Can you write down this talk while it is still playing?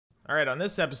All right, on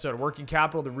this episode of Working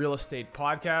Capital, the real estate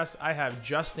podcast, I have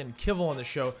Justin Kivel on the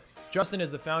show. Justin is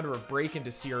the founder of Break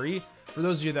Into CRE. For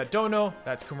those of you that don't know,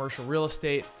 that's commercial real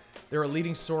estate. They're a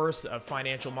leading source of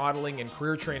financial modeling and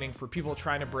career training for people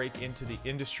trying to break into the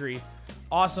industry.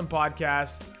 Awesome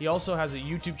podcast. He also has a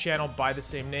YouTube channel by the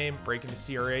same name, Break Into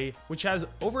CRE, which has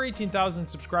over 18,000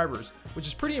 subscribers, which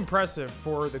is pretty impressive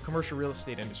for the commercial real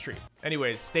estate industry.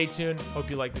 Anyways, stay tuned. Hope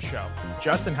you like the show.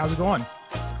 Justin, how's it going?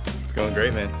 It's going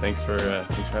great, man. Thanks for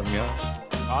having me on.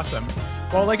 Awesome.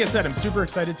 Well, like I said, I'm super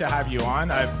excited to have you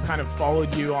on. I've kind of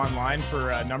followed you online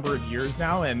for a number of years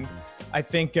now, and I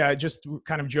think just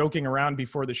kind of joking around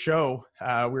before the show,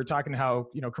 we were talking how,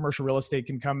 commercial real estate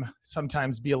can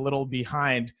sometimes be a little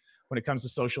behind when it comes to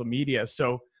social media.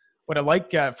 So what I'd like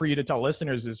for you to tell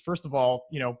listeners is, first of all,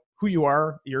 who you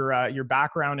are, your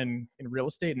background in real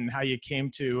estate, and how you came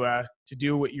to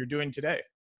do what you're doing today.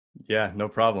 Yeah, no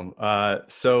problem.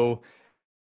 So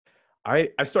I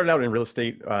started out in real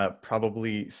estate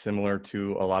probably similar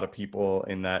to a lot of people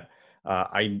in that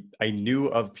I knew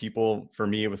of people. For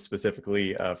me, it was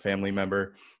specifically a family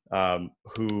member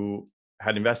who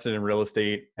had invested in real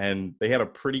estate, and they had a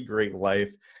pretty great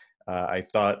life, I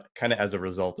thought, kind of as a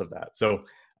result of that. So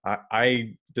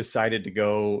I decided to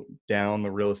go down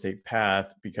the real estate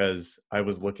path because I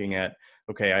was looking at,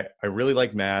 okay, I really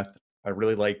like math. I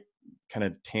really like kind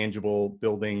of tangible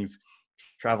buildings,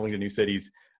 traveling to new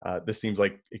cities. This seems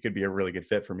like it could be a really good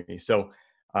fit for me. So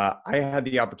I had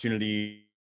the opportunity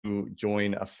to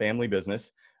join a family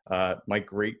business. My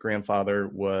great-grandfather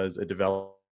was a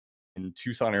developer in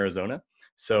Tucson, Arizona.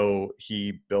 So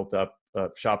he built up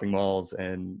shopping malls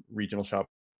and regional shopping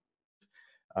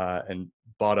and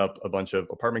bought up a bunch of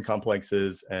apartment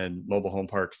complexes and mobile home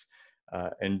parks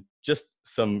and just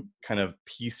some kind of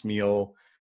piecemeal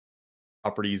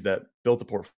properties that built a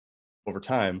portfolio over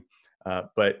time.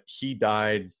 But he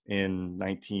died in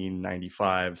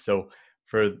 1995. So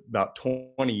for about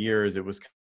 20 years, it was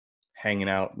hanging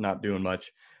out, not doing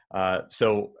much.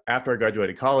 So after I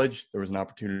graduated college, there was an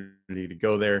opportunity to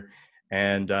go there.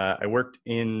 And I worked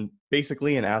in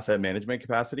basically an asset management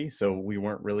capacity. So we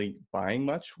weren't really buying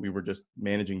much. We were just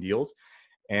managing deals.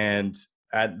 And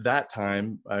at that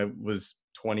time, I was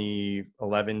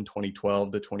 2011,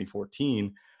 2012 to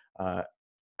 2014.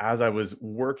 As I was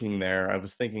working there, I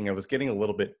was thinking I was getting a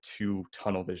little bit too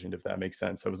tunnel visioned, if that makes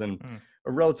sense. I was in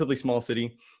a relatively small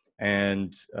city,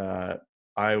 and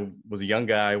I was a young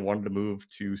guy, wanted to move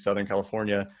to Southern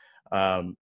California.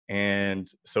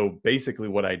 And so basically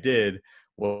what I did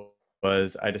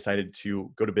was I decided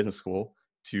to go to business school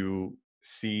to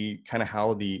see kind of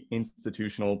how the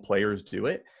institutional players do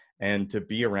it and to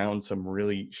be around some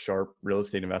really sharp real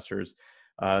estate investors.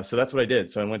 So that's what I did.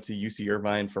 So I went to UC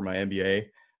Irvine for my MBA.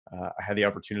 I had the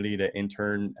opportunity to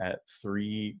intern at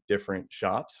 3 different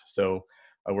shops. So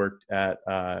I worked at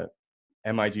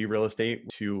MIG Real Estate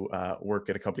to work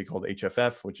at a company called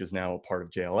HFF, which is now a part of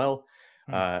JLL.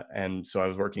 And so I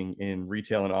was working in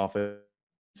retail and office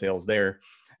sales there.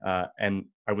 And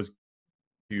I was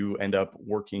to end up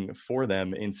working for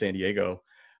them in San Diego.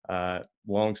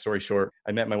 Long story short,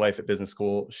 I met my wife at business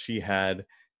school. She had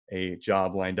a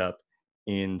job lined up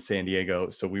in San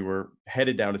Diego. So we were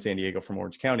headed down to San Diego from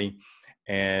Orange County.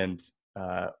 And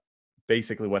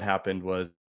basically what happened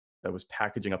was I was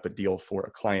packaging up a deal for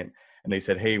a client, and they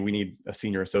said, hey, we need a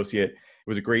senior associate. It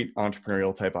was a great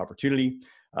entrepreneurial type opportunity.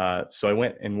 So I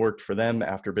went and worked for them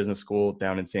after business school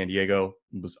down in San Diego.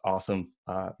 It was awesome.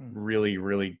 Really,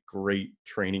 really great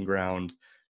training ground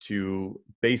to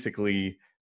basically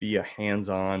be a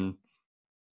hands-on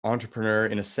entrepreneur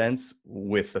in a sense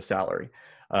with a salary.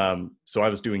 So I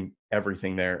was doing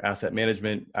everything there: asset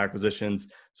management, acquisitions,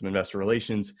 some investor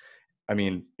relations. I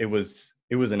mean, it was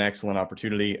an excellent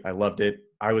opportunity. I loved it.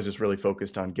 I was just really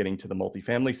focused on getting to the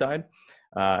multifamily side.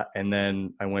 And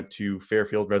then I went to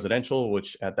Fairfield Residential,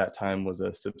 which at that time was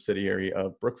a subsidiary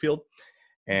of Brookfield,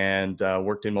 and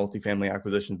worked in multifamily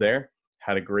acquisitions there.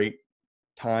 Had a great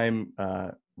time.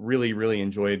 Really, really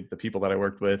enjoyed the people that I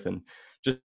worked with and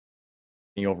just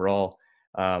overall.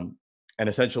 And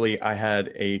essentially, I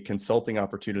had a consulting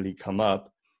opportunity come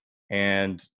up,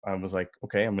 and I was like,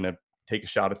 okay, I'm going to take a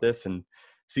shot at this and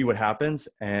see what happens.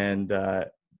 And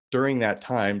during that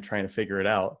time, trying to figure it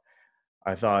out,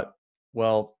 I thought,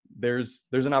 well, there's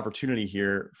an opportunity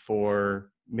here for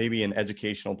maybe an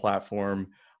educational platform.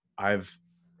 I've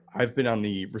been on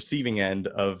the receiving end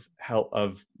of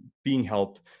being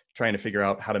helped trying to figure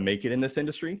out how to make it in this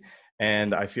industry.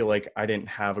 And I feel like I didn't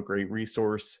have a great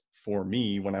resource for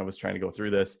me when I was trying to go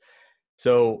through this.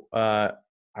 So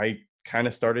I kind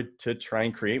of started to try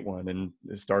and create one, and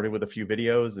it started with a few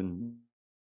videos and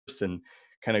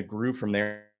kind of grew from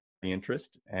there.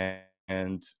 interest.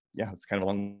 And yeah, it's kind of a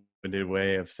long-winded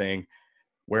way of saying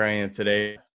where I am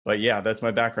today. But yeah, that's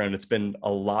my background. It's been a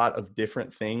lot of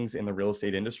different things in the real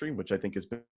estate industry, which I think has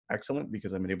been excellent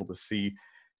because I've been able to see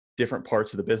different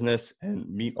parts of the business and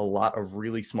meet a lot of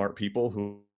really smart people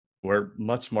who are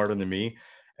much smarter than me,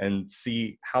 and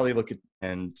see how they look at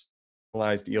and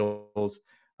analyze deals,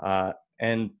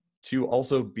 and to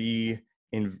also be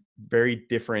in very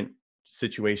different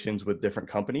situations with different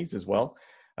companies as well,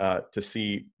 to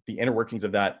see the inner workings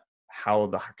of that, how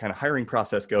the kind of hiring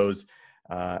process goes,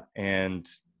 and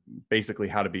basically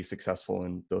how to be successful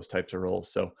in those types of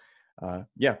roles. So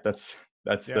yeah, that's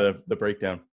Yeah. the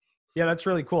breakdown. Yeah, that's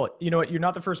really cool. You know what? You're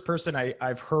not the first person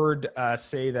I've heard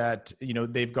say that,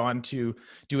 they've gone to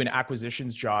do an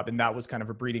acquisitions job and that was kind of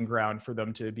a breeding ground for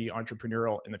them to be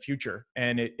entrepreneurial in the future.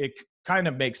 And it kind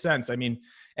of makes sense. I mean,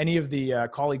 any of the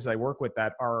colleagues I work with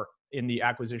that are in the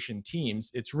acquisition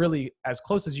teams, it's really as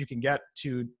close as you can get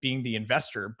to being the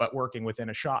investor, but working within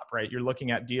a shop, right? You're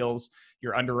looking at deals,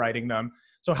 you're underwriting them.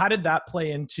 So how did that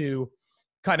play into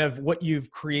kind of what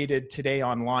you've created today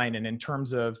online, and in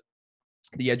terms of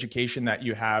the education that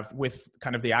you have with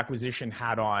kind of the acquisition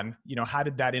hat on, how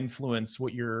did that influence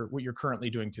what you're currently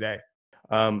doing today?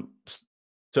 Um,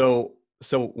 so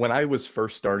when I was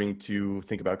first starting to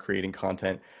think about creating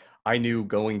content, I knew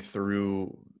going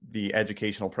through the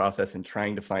educational process and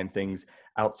trying to find things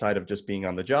outside of just being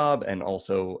on the job and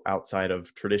also outside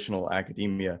of traditional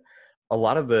academia, a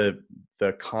lot of the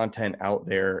content out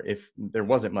there, if there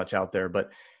wasn't much out there,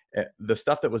 but the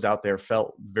stuff that was out there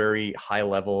felt very high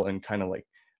level and kind of like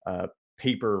uh,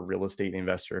 paper real estate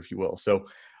investor, if you will. So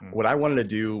Mm. what I wanted to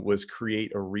do was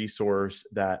create a resource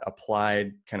that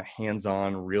applied kind of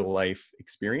hands-on real life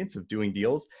experience of doing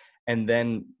deals, and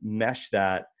then mesh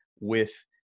that with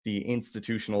the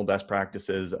institutional best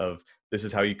practices of this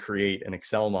is how you create an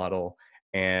Excel model,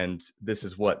 and this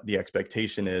is what the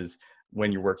expectation is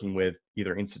when you're working with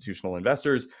either institutional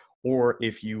investors, or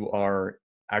if you are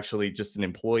actually just an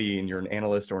employee and you're an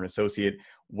analyst or an associate,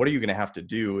 what are you going to have to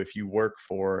do if you work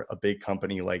for a big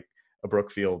company like a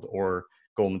Brookfield or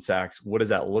Goldman Sachs? What does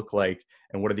that look like?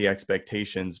 And what are the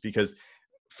expectations? Because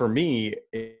for me,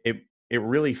 it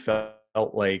really felt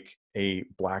like a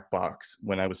black box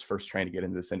when I was first trying to get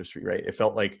into this industry, right? It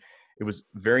felt like it was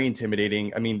very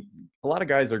intimidating. I mean, a lot of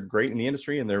guys are great in the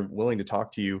industry and they're willing to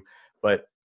talk to you, but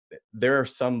there are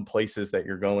some places that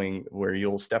you're going where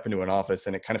you'll step into an office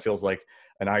and it kind of feels like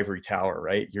an ivory tower,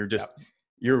 right? Yep.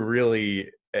 You're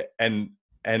really, and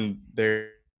there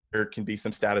can be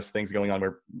some status things going on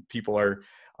where people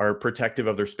are protective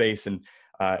of their space, and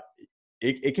uh,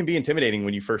 it can be intimidating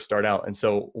when you first start out. And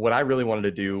so what I really wanted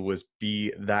to do was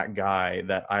be that guy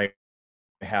that I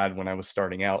had when I was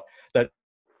starting out, that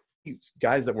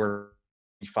guys that were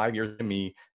 5 years in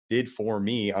me did for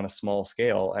me on a small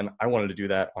scale, and I wanted to do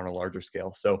that on a larger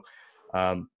scale. So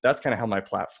that's kind of how my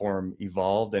platform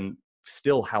evolved, and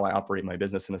still how I operate my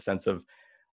business, in the sense of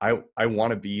I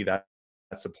want to be that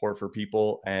support for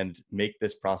people and make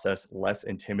this process less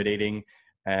intimidating,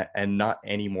 and not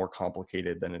any more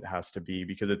complicated than it has to be,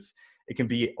 because it can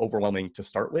be overwhelming to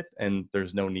start with, and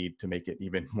there's no need to make it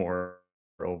even more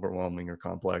overwhelming or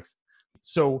complex.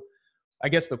 So I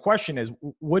guess the question is,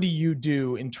 what do you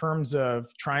do in terms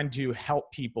of trying to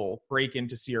help people break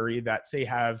into CRE that say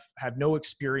have no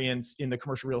experience in the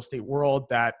commercial real estate world,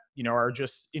 that are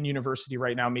just in university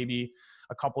right now, maybe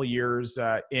a couple of years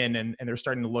in, and they're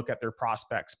starting to look at their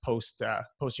prospects post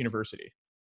university?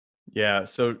 Yeah.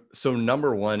 So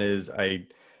number one is I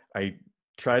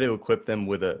try to equip them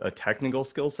with a technical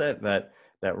skill set that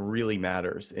really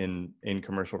matters in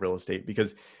commercial real estate,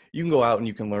 because you can go out and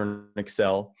you can learn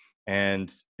Excel,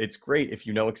 and it's great if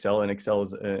you know Excel, and Excel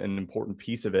is an important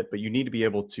piece of it, but you need to be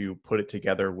able to put it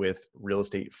together with real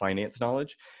estate finance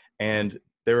knowledge. And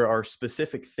there are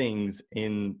specific things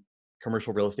in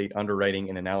commercial real estate underwriting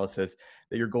and analysis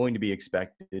that you're going to be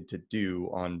expected to do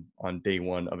on day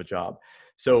one of a job.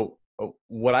 So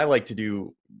what I like to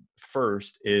do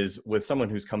first is, with someone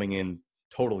who's coming in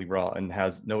totally raw and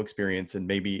has no experience and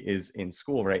maybe is in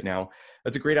school right now,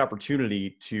 that's a great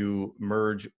opportunity to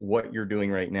merge what you're doing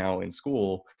right now in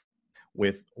school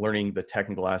with learning the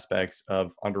technical aspects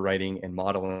of underwriting and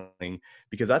modeling,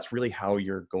 because that's really how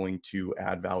you're going to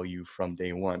add value from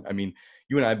day one. I mean,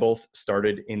 you and I both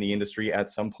started in the industry at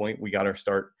some point. We got our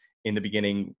start in the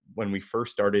beginning when we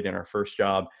first started in our first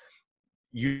job.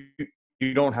 You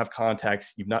don't have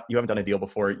context, you haven't done a deal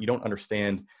before, you don't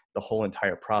understand the whole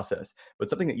entire process. But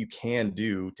something that you can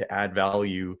do to add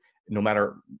value, no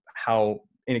matter how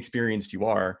inexperienced you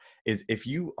are, is if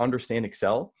you understand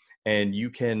Excel and you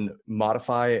can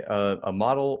modify a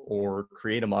model or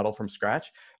create a model from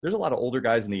scratch. There's a lot of older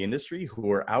guys in the industry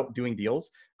who are out doing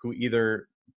deals who either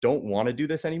don't want to do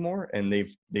this anymore and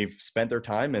they've spent their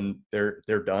time and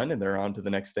they're done and they're on to the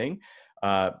next thing.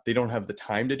 They don't have the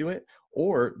time to do it,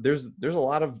 or there's a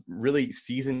lot of really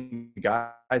seasoned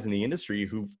guys in the industry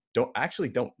who don't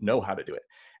know how to do it.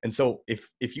 And so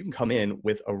if you can come in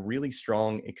with a really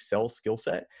strong Excel skill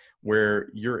set where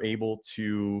you're able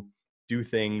to do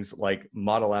things like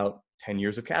model out 10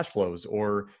 years of cash flows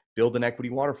or build an equity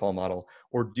waterfall model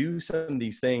or do some of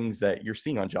these things that you're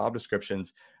seeing on job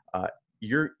descriptions,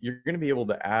 you're going to be able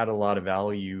to add a lot of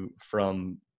value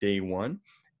from day one.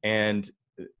 And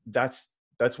that's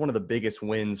one of the biggest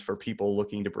wins for people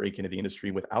looking to break into the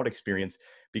industry without experience,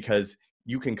 because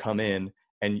you can come in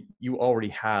and you already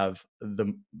have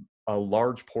a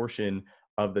large portion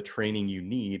of the training you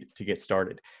need to get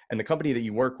started. And the company that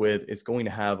you work with is going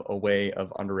to have a way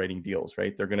of underwriting deals,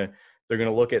 right? They're going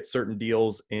to look at certain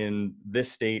deals in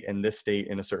this state and this state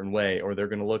in a certain way, or they're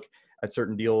going to look at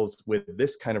certain deals with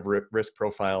this kind of risk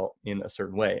profile in a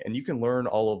certain way. And you can learn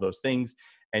all of those things,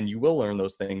 and you will learn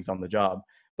those things on the job.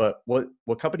 But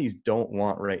what companies don't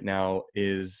want right now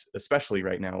is, especially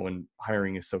right now when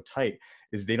hiring is so tight,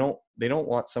 is they don't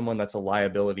want someone that's a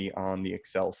liability on the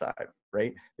Excel side,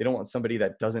 right? They don't want somebody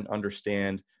that doesn't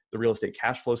understand the real estate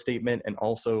cash flow statement and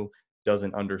also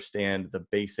doesn't understand the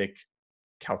basic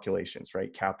calculations,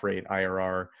 right? Cap rate,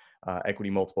 IRR, equity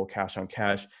multiple, cash on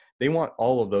cash. They want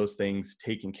all of those things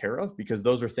taken care of, because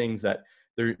those are things that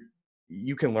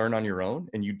you can learn on your own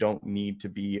and you don't need to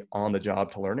be on the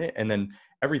job to learn it. And then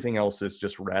everything else is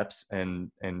just reps and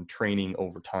training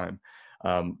over time.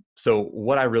 So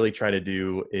what I really try to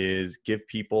do is give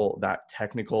people that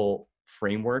technical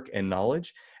framework and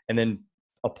knowledge, and then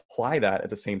apply that at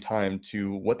the same time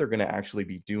to what they're going to actually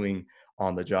be doing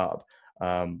on the job.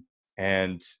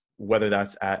 And whether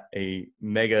that's at a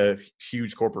mega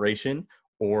huge corporation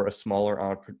or a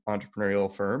smaller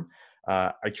entrepreneurial firm,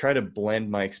 I try to blend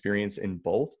my experience in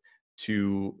both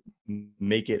to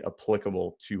make it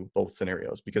applicable to both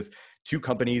scenarios, because two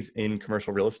companies in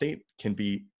commercial real estate can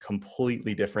be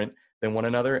completely different than one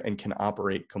another and can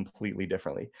operate completely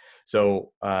differently.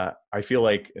 So I feel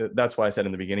like that's why I said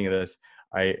in the beginning of this,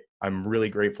 I'm really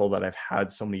grateful that I've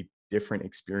had so many different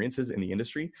experiences in the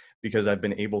industry, because I've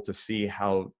been able to see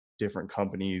how different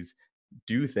companies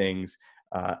do things,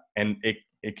 and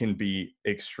it can be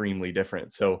extremely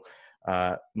different. So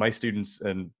my students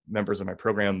and members of my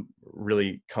program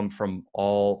really come from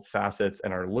all facets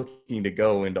and are looking to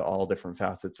go into all different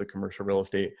facets of commercial real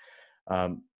estate.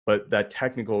 But that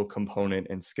technical component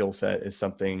and skill set is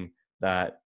something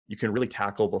that you can really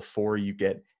tackle before you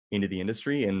get into the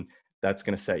industry. And that's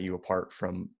going to set you apart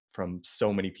from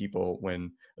so many people,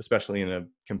 when, especially in a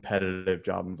competitive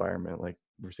job environment like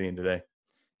we're seeing today.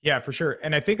 Yeah, for sure.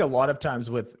 And I think a lot of times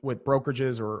with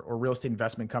brokerages or real estate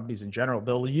investment companies in general,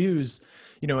 they'll use,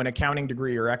 an accounting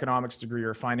degree or economics degree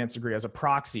or finance degree as a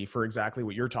proxy for exactly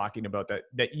what you're talking about, that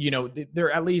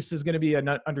there at least is going to be an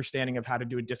understanding of how to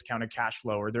do a discounted cash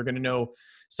flow, or they're going to know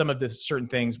some of the certain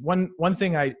things. One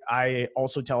thing I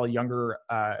also tell younger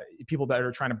people that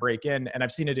are trying to break in, and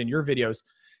I've seen it in your videos,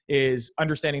 is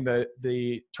understanding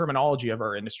the terminology of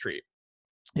our industry.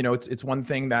 It's one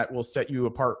thing that will set you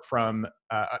apart from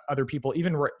other people,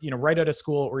 even right out of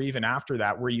school or even after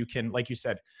that, where you can, like you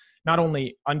said, not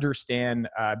only understand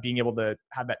being able to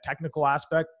have that technical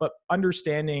aspect, but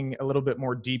understanding a little bit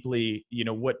more deeply,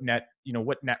 what net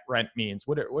rent means,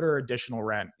 what are additional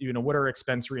rent, what are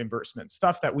expense reimbursements,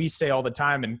 stuff that we say all the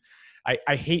time. And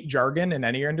I hate jargon in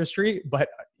any industry, but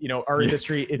our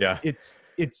industry,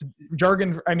 it's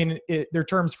jargon. I mean, they're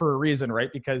terms for a reason, right?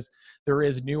 Because there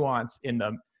is nuance in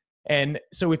them. And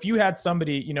so if you had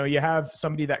somebody, you have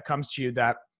somebody that comes to you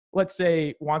that, let's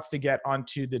say, wants to get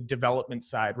onto the development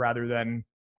side rather than,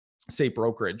 say,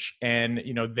 brokerage, and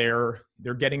they're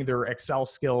getting their Excel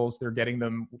skills, they're getting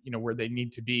them where they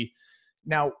need to be.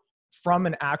 Now, from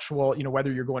an actual,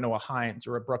 whether you're going to a Hines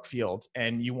or a Brookfield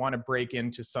and you want to break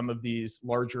into some of these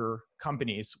larger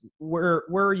companies, where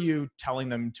are you telling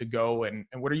them to go, and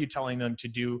what are you telling them to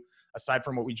do aside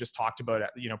from what we just talked about,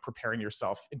 preparing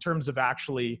yourself in terms of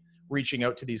actually reaching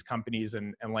out to these companies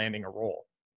and landing a role?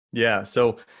 Yeah.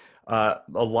 So a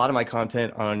lot of my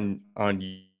content on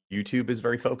YouTube is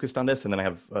very focused on this. And then I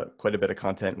have quite a bit of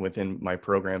content within my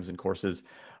programs and courses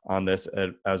on this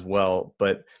as well.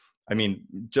 But I mean,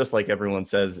 just like everyone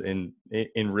says in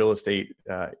real estate,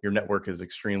 your network is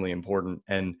extremely important.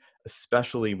 And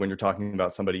especially when you're talking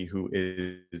about somebody who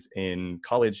is in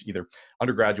college, either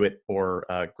undergraduate or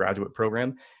graduate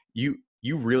program, you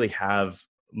really have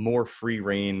more free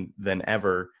reign than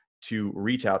ever to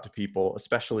reach out to people,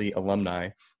 especially alumni,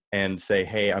 and say,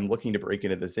 hey, I'm looking to break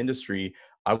into this industry.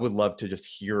 I would love to just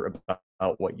hear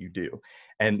about what you do.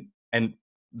 And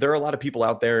there are a lot of people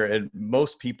out there, and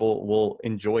most people will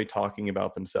enjoy talking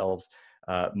about themselves.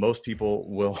 Most people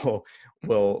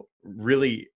will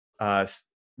really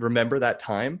remember that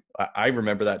time. I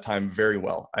remember that time very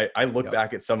well. I look Yep.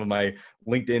 back at some of my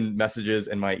LinkedIn messages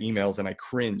and my emails, and I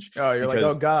cringe Oh, you're like, oh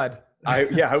because God.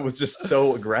 I was just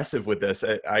so aggressive with this.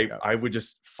 Yep. I would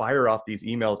just fire off these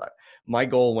emails. My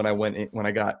goal when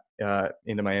I got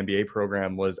into my MBA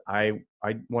program was I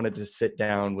wanted to sit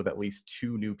down with at least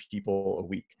 2 new people a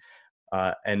week.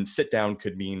 And sit down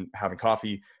could mean having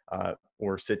coffee,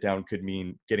 or sit down could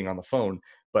mean getting on the phone.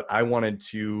 But I wanted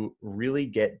to really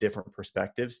get different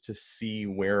perspectives to see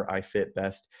where I fit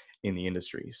best in the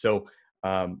industry. So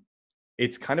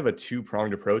it's kind of a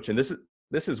 2-pronged approach, and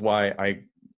this is why I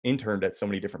interned at so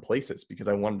many different places, because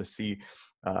I wanted to see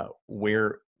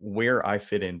where I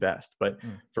fit in best. But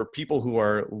for people who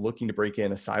are looking to break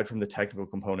in, aside from the technical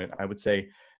component, I would say,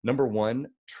 number one,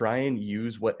 try and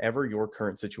use whatever your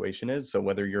current situation is. So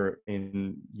whether you're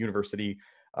in university,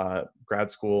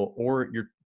 grad school, or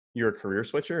you're a career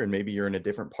switcher and maybe you're in a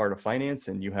different part of finance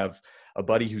and you have a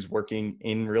buddy who's working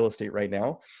in real estate right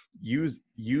now, use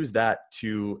that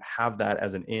to have that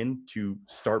as an in to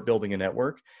start building a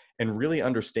network and really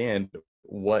understand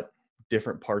what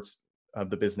different parts of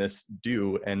the business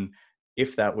do and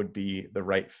if that would be the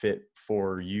right fit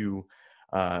for you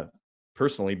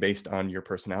personally based on your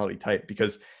personality type.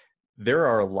 Because there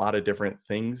are a lot of different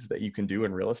things that you can do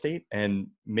in real estate, and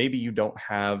maybe you don't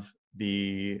have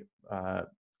the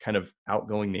kind of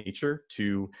outgoing nature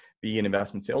to be an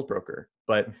investment sales broker,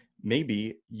 but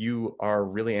maybe you are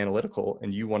really analytical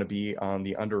and you want to be on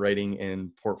the underwriting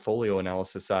and portfolio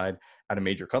analysis side at a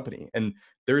major company. And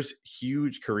there's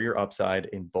huge career upside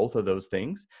in both of those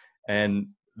things. And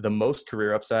the most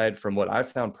career upside, from what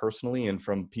I've found personally and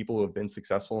from people who have been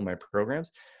successful in my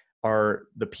programs, are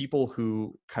the people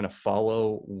who kind of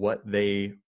follow what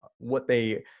they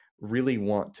really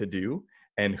want to do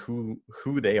and who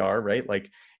they are, right? Like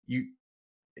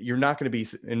you're not going to be,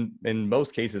 in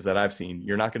most cases that I've seen,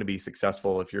 you're not going to be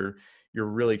successful if you're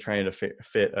really trying to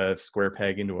fit a square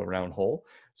peg into a round hole.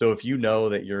 So if you know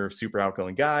that you're a super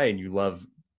outgoing guy and you love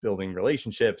building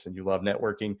relationships and you love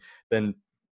networking, then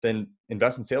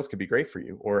investment sales could be great for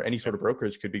you, or any sort of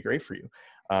brokerage could be great for you.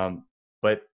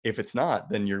 But if it's not,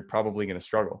 then you're probably going to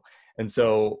struggle. And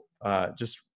so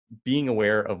just being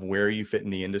aware of where you fit in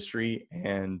the industry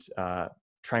and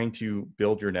trying to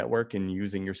build your network and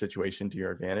using your situation to your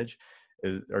advantage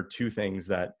are 2 things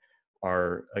that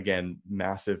are, again,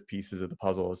 massive pieces of the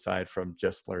puzzle aside from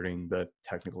just learning the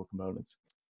technical components.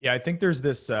 Yeah, I think there's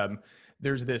this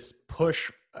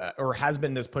push, or has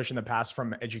been this push in the past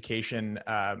from education,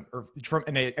 or from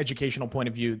an educational point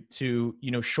of view, to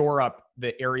shore up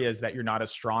the areas that you're not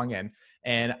as strong in.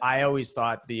 And I always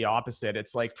thought the opposite.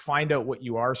 It's like, find out what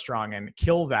you are strong in,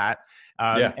 kill that.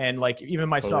 And like, even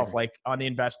myself, Totally. like on the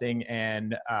investing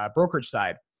and brokerage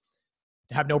side,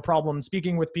 have no problem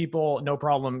speaking with people, no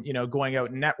problem, going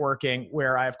out and networking,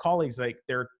 where I have colleagues, like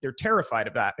they're terrified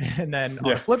of that. And then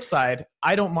on the flip side,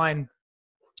 I don't mind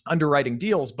underwriting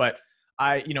deals, but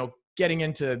getting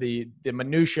into the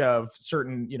minutia of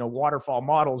certain, waterfall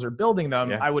models or building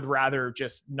them, I would rather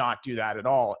just not do that at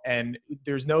all. And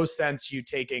there's no sense you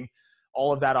taking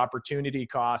all of that opportunity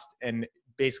cost and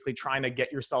basically trying to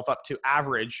get yourself up to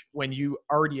average when you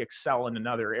already excel in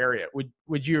another area.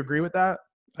 Would you agree with that?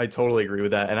 I totally agree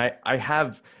with that. And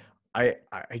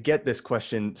I get this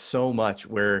question so much,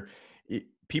 where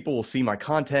people will see my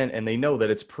content and they know that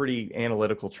it's pretty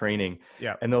analytical training.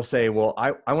 Yeah. And they'll say, well,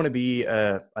 I want to be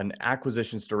an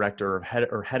acquisitions director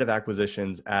or head of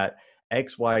acquisitions at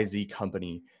XYZ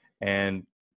company. And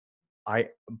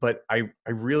but I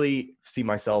really see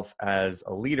myself as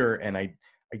a leader, and I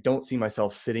don't see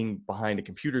myself sitting behind a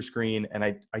computer screen, and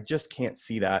I just can't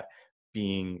see that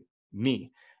being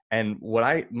me. And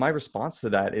my response to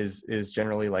that is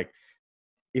generally like,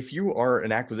 if you are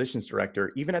an acquisitions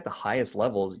director, even at the highest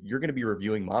levels, you're going to be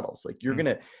reviewing models. Like you're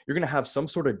going to have some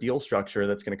sort of deal structure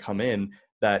that's going to come in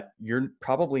that you're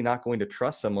probably not going to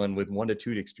trust someone with 1 to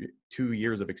 2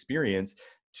 years of experience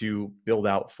to build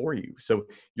out for you. So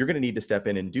you're going to need to step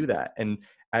in and do that. And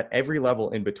at every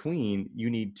level in between, you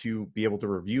need to be able to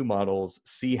review models,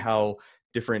 see how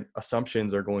different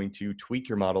assumptions are going to tweak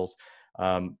your models.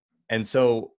 And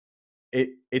so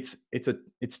it's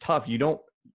tough.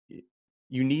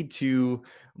 You need to,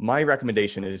 my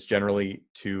recommendation is generally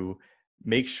to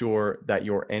make sure that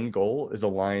your end goal is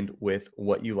aligned with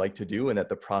what you like to do and that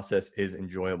the process is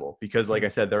enjoyable. Because like I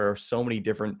said, there are so many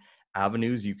different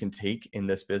avenues you can take in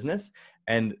this business,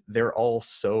 and they're all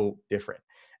so different.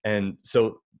 And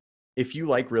so if you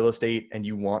like real estate and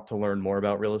you want to learn more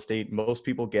about real estate, most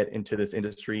people get into this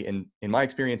industry. And in my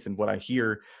experience and what I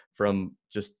hear from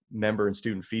just member and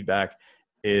student feedback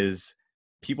is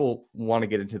people want to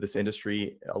get into this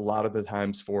industry a lot of the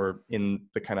times for in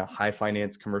the kind of high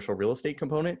finance commercial real estate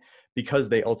component, because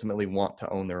they ultimately want to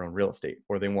own their own real estate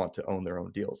or they want to own their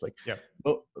own deals. Like, Yeah.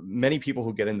 well, many people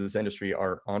who get into this industry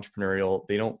are entrepreneurial.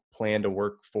 They don't plan to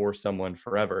work for someone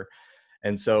forever.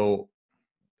 And so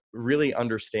really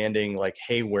understanding like,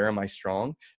 hey, where am I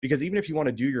strong? Because even if you want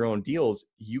to do your own deals,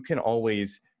 you can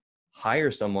always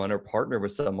hire someone or partner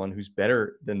with someone who's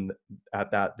better than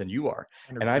at that than you are.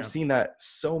 And I've 100%. seen that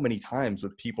so many times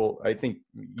with people. I think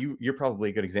you're probably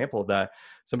a good example of that.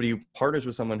 Somebody who partners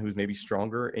with someone who's maybe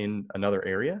stronger in another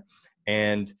area,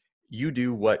 and you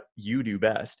do what you do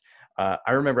best.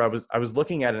 I remember I was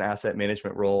looking at an asset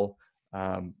management role,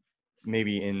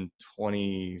 maybe in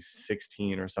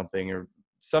 2016 or something, or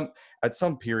at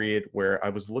some period where I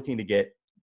was looking to get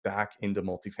back into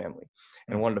multifamily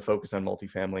and wanted to focus on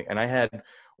multifamily. And I had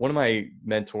one of my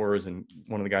mentors and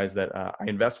one of the guys that I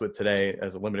invest with today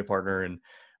as a limited partner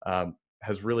and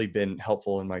has really been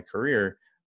helpful in my career.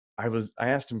 I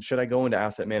asked him, should I go into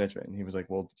asset management? And he was like,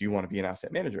 well, do you want to be an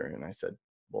asset manager? And I said,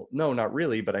 well, no, not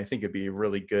really, but I think it'd be a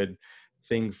really good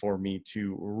thing for me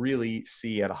to really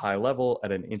see at a high level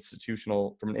from an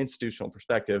institutional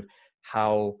perspective,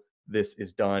 how this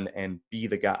is done and be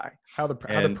the guy. How the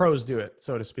pros do it,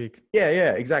 so to speak. Yeah,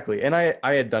 exactly. And I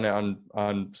had done it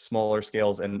on smaller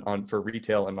scales and for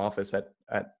retail and office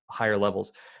at higher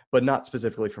levels, but not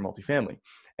specifically for multifamily.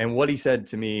 And what he said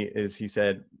to me is, he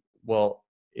said, well,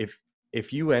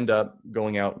 if you end up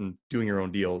going out and doing your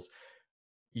own deals,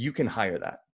 you can hire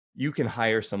that. You can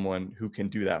hire someone who can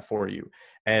do that for you.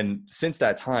 And since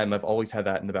that time, I've always had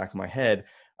that in the back of my head.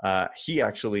 He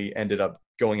actually ended up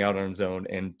going out on his own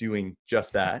and doing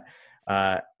just that.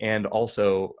 And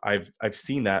also I've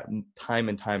seen that time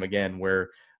and time again, where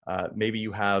maybe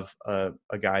you have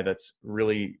a guy that's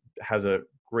really has a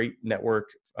great network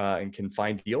and can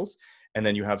find deals. And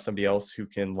then you have somebody else who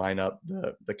can line up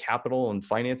the capital and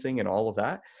financing and all of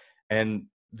that. And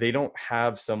they don't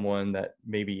have someone that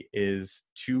maybe is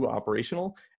too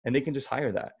operational, and they can just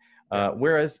hire that.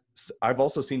 Whereas I've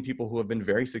also seen people who have been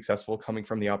very successful coming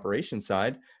from the operations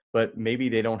side, but maybe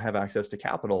they don't have access to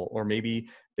capital, or maybe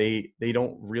they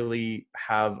don't really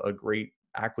have a great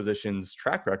acquisitions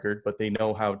track record, but they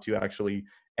know how to actually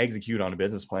execute on a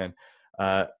business plan.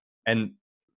 And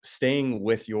staying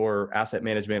with your asset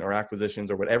management or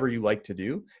acquisitions or whatever you like to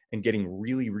do and getting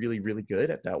really, really, really good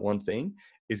at that one thing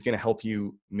is going to help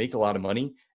you make a lot of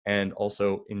money and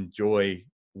also enjoy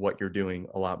what you're doing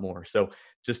a lot more. So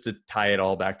just to tie it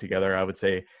all back together, I would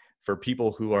say for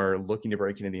people who are looking to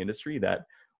break into the industry that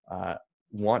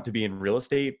want to be in real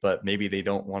estate, but maybe they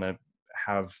don't want to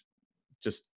have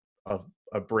just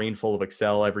a brain full of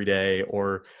Excel every day,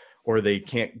 or they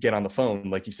can't get on the phone,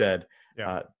 like you said,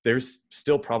 there's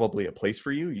still probably a place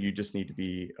for you. You just need to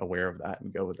be aware of that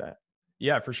and go with that.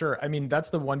 Yeah, for sure. I mean,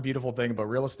 that's the one beautiful thing about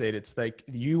real estate. It's like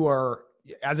you are,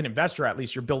 as an investor, at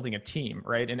least you're building a team,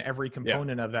 right? And every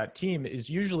component of that team is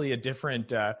usually a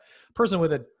different person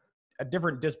with a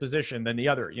different disposition than the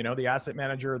other. You know, the asset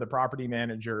manager, the property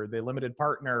manager, the limited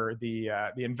partner,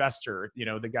 the investor. You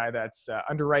know, the guy that's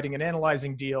underwriting and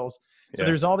analyzing deals. So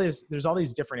there's all these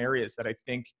different areas that I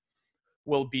think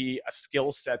will be a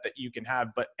skill set that you can have.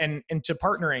 But and to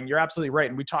partnering, you're absolutely right,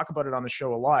 and we talk about it on the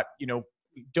show a lot. You know,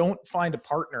 don't find a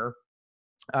partner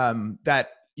that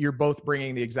you're both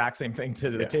bringing the exact same thing to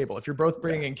the table. If you're both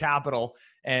bringing in capital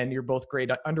and you're both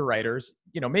great underwriters,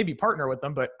 you know, maybe partner with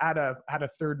them, but add a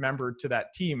third member to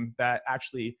that team that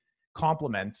actually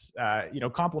complements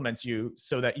you,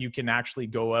 so that you can actually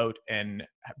go out and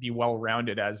be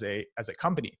well-rounded as a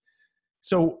company.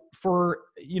 So for,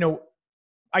 you know,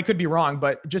 I could be wrong,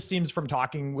 but it just seems from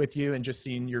talking with you and just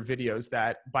seeing your videos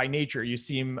that by nature you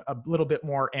seem a little bit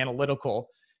more analytical,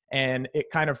 and it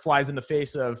kind of flies in the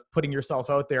face of putting yourself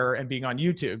out there and being on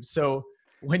YouTube. So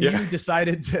when you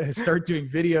decided to start doing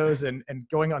videos and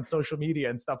going on social media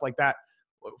and stuff like that,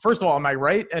 first of all, am I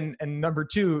right? And number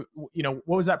two, you know,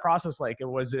 what was that process like?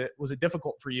 Was it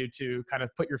difficult for you to kind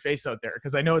of put your face out there?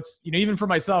 Because I know it's, you know, even for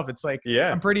myself, it's like,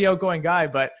 I'm a pretty outgoing guy,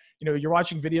 but you know, you're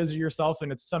watching videos of yourself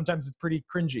and sometimes it's pretty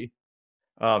cringy.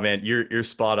 Oh man, you're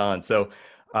spot on. So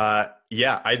I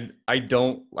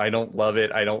don't love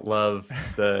it. I don't love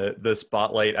the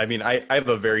spotlight. I mean, I have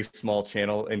a very small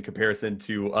channel in comparison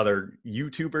to other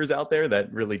YouTubers out there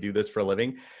that really do this for a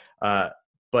living.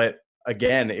 But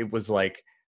again, it was like,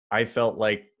 I felt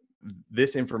like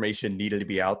this information needed to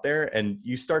be out there. And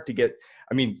you start to get,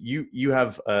 I mean, you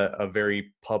have a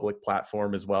very public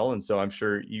platform as well. And so I'm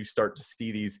sure you start to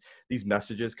see these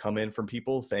messages come in from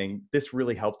people saying, this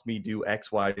really helped me do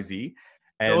X, Y, Z.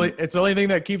 And It's the only thing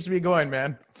that keeps me going,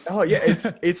 man. oh yeah,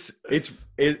 it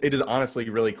is honestly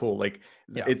really cool. Like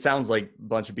Yeah. it sounds like a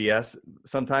bunch of BS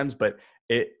sometimes, but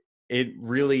it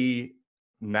really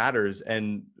matters,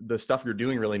 and the stuff you're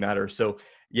doing really matters. So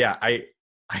yeah,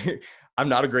 I'm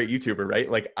not a great YouTuber, right?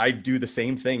 Like I do the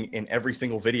same thing in every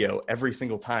single video, every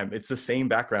single time. It's the same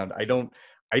background.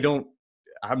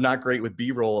 I'm not great with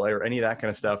B-roll or any of that kind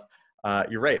of stuff.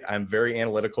 You're right. I'm very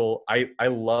analytical. I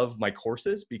love my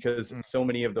courses because so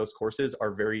many of those courses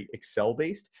are very Excel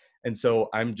based. And so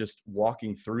I'm just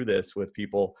walking through this with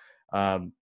people.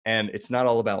 And it's not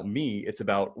all about me. It's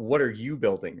about what are you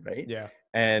building, right? Yeah.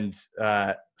 And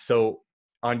so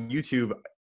on YouTube,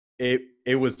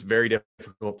 it was very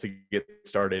difficult to get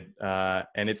started.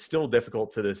 And it's still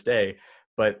difficult to this day.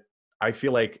 But I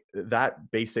feel like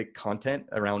that basic content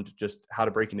around just how to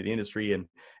break into the industry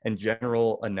and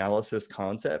general analysis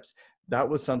concepts, that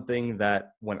was something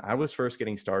that when I was first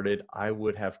getting started, I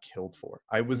would have killed for.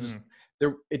 I was just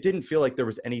there. It didn't feel like there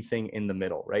was anything in the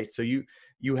middle, right? So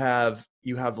you have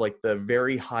like the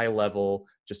very high level,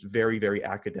 just very, very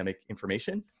academic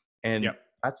information. And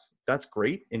that's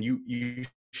great. And you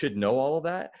should know all of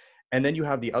that. And then you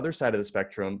have the other side of the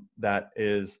spectrum that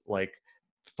is like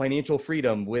financial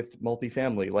freedom with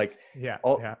multifamily, like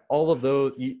all of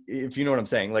those, if you know what I'm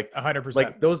saying, like 100%,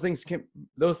 like those things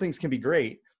can be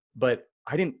great, but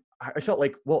I felt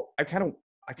like, well, I kind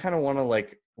of want to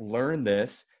like learn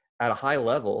this at a high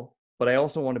level, but I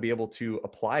also want to be able to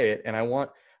apply it. And I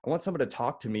want someone to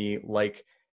talk to me. Like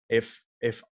if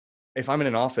I'm in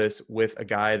an office with a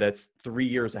guy that's 3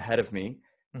 years ahead of me,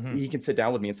 he can sit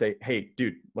down with me and say, hey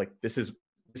dude, like this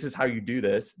is how you do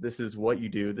this. This is what you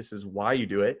do. This is why you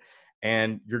do it.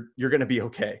 And you're going to be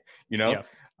okay. You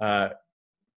know?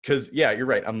 Cause yeah, you're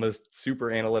right. I'm a super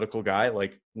analytical guy.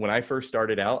 Like when I first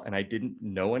started out and I didn't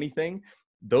know anything,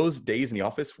 those days in the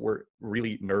office were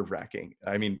really nerve wracking.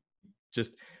 I mean,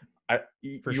 just,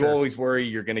 you always worry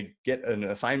you're going to get an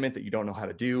assignment that you don't know how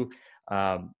to do.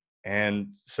 And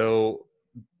so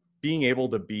being able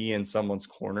to be in someone's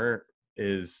corner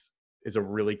is a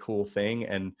really cool thing.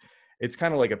 And it's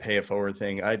kind of like a pay it forward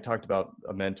thing. I talked about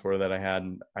a mentor that I had,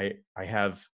 and I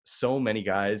have so many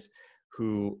guys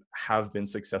who have been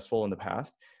successful in the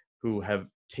past, who have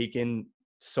taken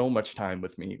so much time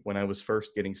with me when I was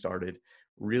first getting started,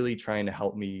 really trying to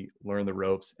help me learn the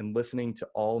ropes and listening to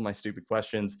all my stupid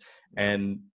questions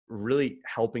and really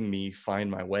helping me find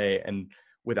my way. And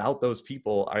without those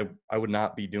people, I would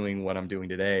not be doing what I'm doing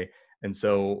today. And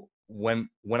so when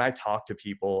I talk to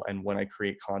people and when I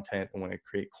create content and when I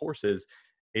create courses,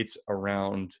 it's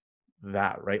around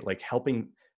that, right? Like helping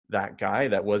that guy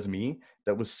that was me,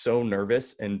 that was so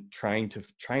nervous and trying to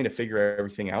figure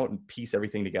everything out and piece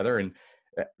everything together and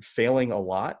failing a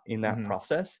lot in that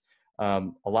process.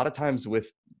 A lot of times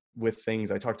with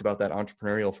things, I talked about that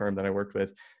entrepreneurial firm that I worked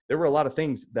with, there were a lot of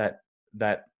things that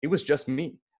it was just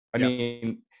me. I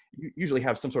mean, you usually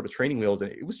have some sort of training wheels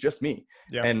and it was just me.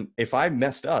 And if I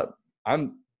messed up,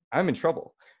 I'm in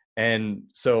trouble. And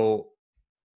so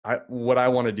what I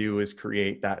want to do is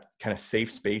create that kind of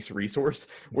safe space resource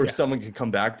where someone can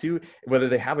come back to, whether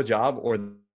they have a job or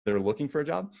they're looking for a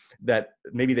job, that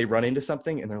maybe they run into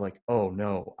something and they're like, oh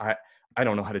no, I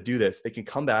don't know how to do this. They can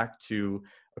come back to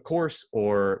a course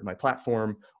or my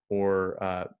platform,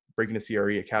 or Break Into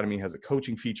CRE Academy has a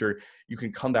coaching feature. You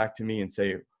can come back to me and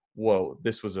say, whoa,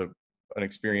 this was an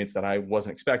experience that I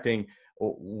wasn't expecting.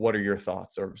 What are your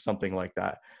thoughts, or something like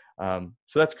that?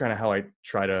 So that's kind of how I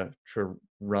try to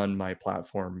run my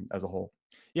platform as a whole.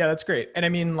 Yeah, that's great. And I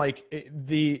mean, like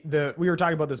we were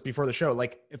talking about this before the show,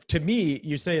 like to me,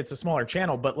 you say it's a smaller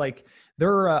channel, but like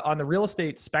they're on the real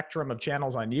estate spectrum of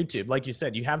channels on YouTube. Like you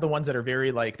said, you have the ones that are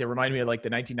very like, they remind me of like the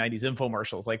 1990s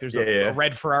infomercials. Like there's a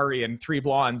red Ferrari and 3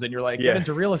 blondes and you're like, get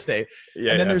into real estate.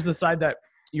 And then there's the side that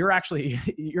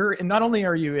you're not only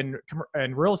are you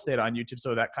in real estate on YouTube,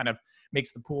 so that kind of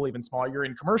makes the pool even smaller. You're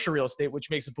in commercial real estate, which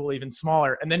makes the pool even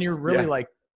smaller. And then you're really like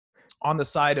on the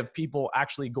side of people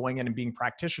actually going in and being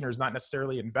practitioners, not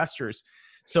necessarily investors.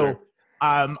 So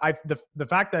the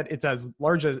fact that it's as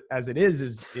large as it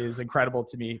is incredible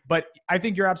to me. But I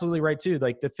think you're absolutely right too.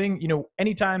 Like the thing,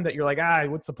 anytime that you're like,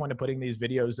 what's the point of putting these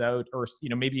videos out? Or,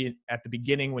 maybe at the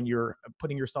beginning when you're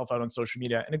putting yourself out on social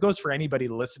media, and it goes for anybody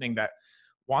listening that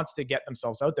wants to get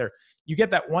themselves out there, you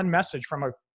get that one message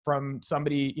from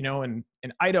somebody, in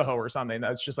Idaho or something,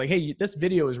 that's just like, hey, this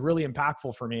video is really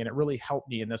impactful for me and it really helped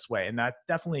me in this way. And that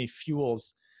definitely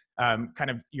fuels kind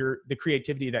of the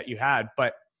creativity that you had.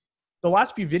 But the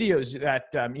last few videos that,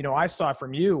 I saw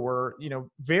from you were,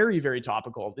 very, very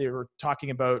topical. They were talking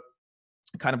about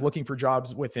kind of looking for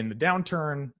jobs within the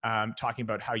downturn, talking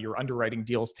about how you're underwriting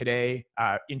deals today,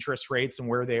 interest rates and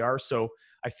where they are. So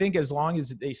I think as long as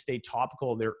they stay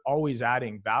topical, they're always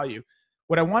adding value.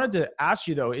 What I wanted to ask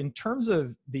you though, in terms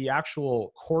of the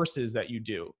actual courses that you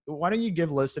do, why don't you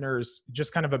give listeners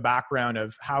just kind of a background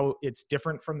of how it's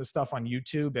different from the stuff on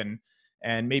YouTube,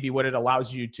 and maybe what it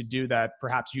allows you to do that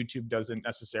perhaps YouTube doesn't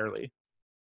necessarily?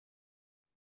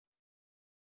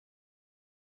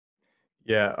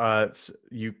 Yeah.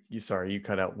 Sorry, you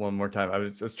cut out one more time. I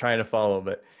was trying to follow,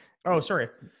 but Oh, sorry.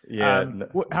 yeah.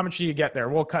 How much do you get there?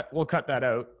 We'll cut that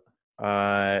out.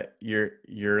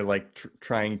 You're like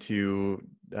trying to,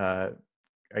 I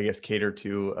guess, cater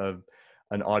to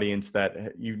an audience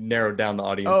that you narrowed down the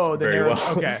audience Oh, the very narrow.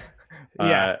 well. Okay.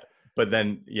 Yeah. But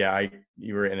then, yeah,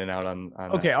 you were in and out on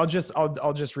Okay. that. I'll just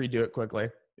redo it quickly.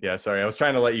 Yeah. Sorry. I was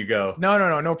trying to let you go.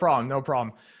 No problem. No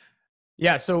problem.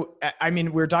 Yeah. So, I mean,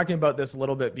 we were talking about this a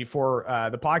little bit before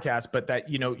the podcast, but that,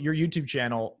 your YouTube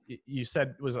channel, you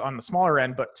said was on the smaller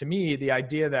end, but to me, the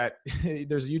idea that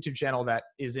there's a YouTube channel that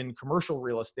is in commercial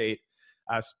real estate,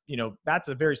 that's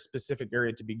a very specific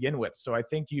area to begin with. So I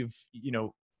think you've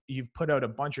put out a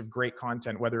bunch of great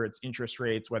content, whether it's interest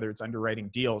rates, whether it's underwriting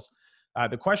deals.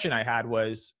 The question I had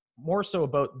was more so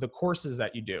about the courses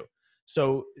that you do.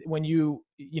 So when you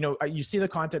see the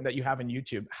content that you have on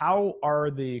YouTube, how are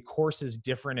the courses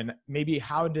different, and maybe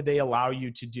how do they allow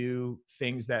you to do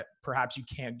things that perhaps you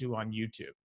can't do on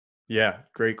YouTube? Yeah.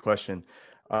 Great question.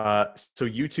 So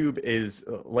YouTube is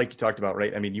like you talked about,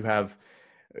 right? I mean,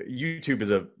 YouTube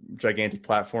is a gigantic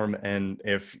platform. And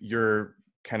if you're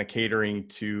kind of catering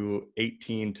to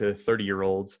 18 to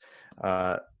 30-year-olds,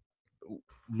 uh,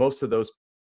 most of those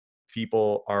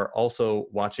people are also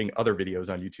watching other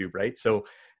videos on YouTube, right? So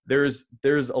there's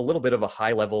a little bit of a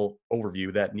high level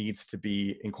overview that needs to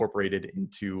be incorporated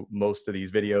into most of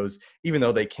these videos, even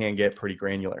though they can get pretty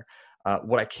granular.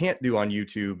 What I can't do on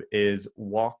YouTube is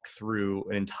walk through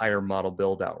an entire model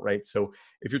build out, right? So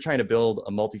if you're trying to build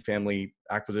a multifamily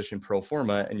acquisition pro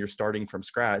forma and you're starting from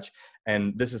scratch,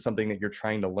 and this is something that you're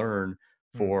trying to learn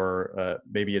for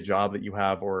maybe a job that you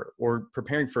have, or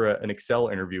preparing for an Excel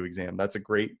interview exam, that's a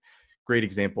great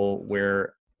example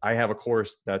where I have a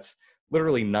course that's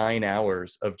literally 9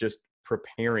 hours of just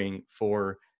preparing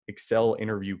for Excel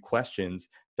interview questions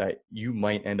that you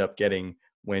might end up getting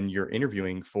when you're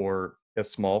interviewing for a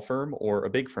small firm or a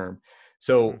big firm.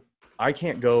 So I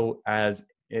can't go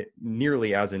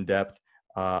nearly as in depth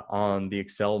on the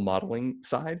Excel modeling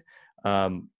side.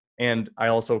 And I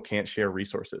also can't share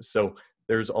resources. So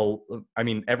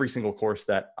every single course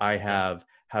that I have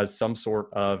has some sort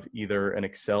of either an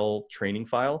Excel training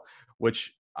file,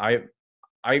 which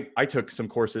I took some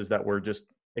courses that were just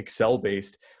Excel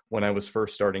based when I was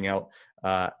first starting out,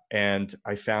 and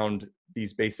I found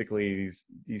these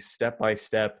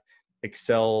step-by-step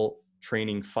Excel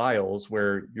training files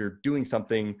where you're doing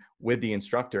something with the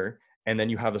instructor, and then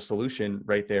you have a solution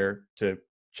right there to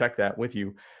check that with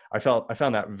you. I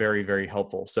found that very, very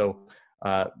helpful. So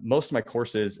most of my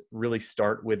courses really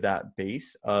start with that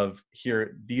base of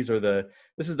this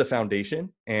is the foundation,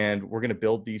 and we're going to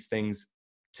build these things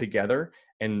together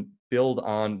and build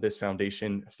on this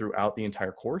foundation throughout the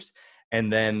entire course.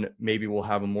 And then maybe we'll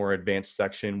have a more advanced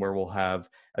section where we'll have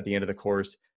at the end of the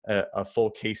course a full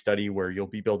case study where you'll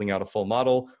be building out a full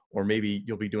model, or maybe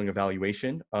you'll be doing a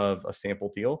valuation of a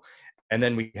sample deal. And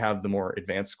then we have the more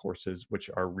advanced courses, which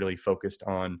are really focused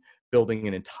on building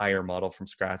an entire model from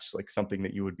scratch, like something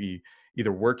that you would be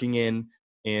either working in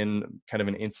kind of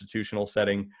an institutional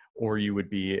setting, or you would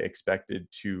be expected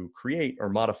to create or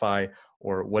modify,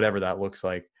 or whatever that looks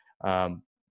like.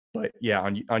 But yeah,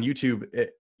 on YouTube,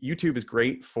 YouTube is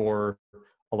great for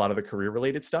a lot of the career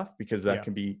related stuff, because those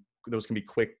can be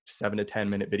quick 7 to 10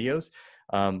 minute videos.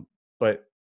 But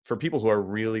for people who are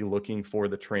really looking for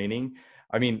the training,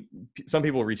 I mean, some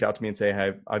people reach out to me and say,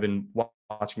 "Hey, I've been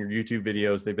watching your YouTube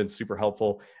videos. They've been super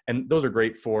helpful." And those are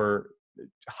great for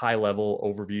high level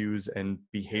overviews and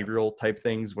behavioral type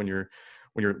things when you're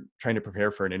trying to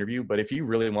prepare for an interview. But if you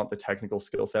really want the technical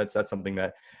skill sets, that's something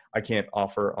that I can't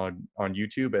offer on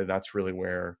YouTube. And that's really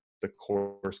where the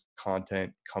course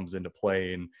content comes into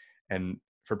play. And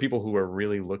for people who are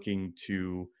really looking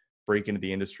to break into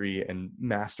the industry and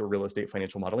master real estate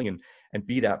financial modeling, and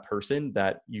be that person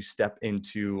that you step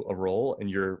into a role and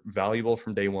you're valuable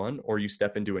from day one, or you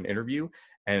step into an interview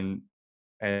and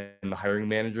the hiring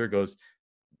manager goes,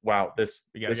 wow, We got to this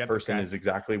get this person guy. is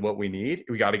exactly what we need.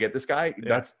 We got to get this guy.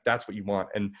 Yeah. That's what you want.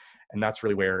 And that's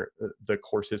really where the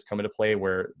courses come into play,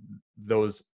 where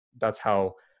that's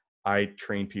how I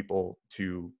train people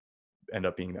to end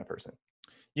up being that person.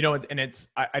 And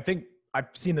I think I've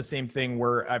seen the same thing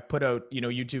where I've put out,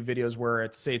 YouTube videos where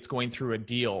it's going through a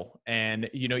deal, and,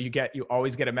 you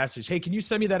always get a message. Hey, can you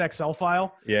send me that Excel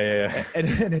file? Yeah.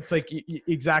 And it's like,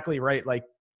 exactly right. Like,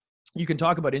 you can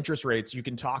talk about interest rates, you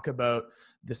can talk about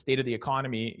the state of the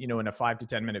economy, in a 5 to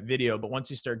 10 minute video. But once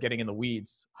you start getting in the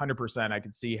weeds, 100%, I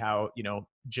can see how,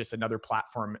 just another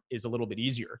platform is a little bit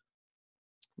easier.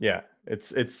 Yeah,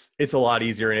 it's a lot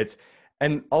easier,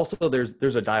 and also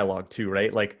there's a dialogue too,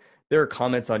 right? Like, there are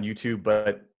comments on YouTube,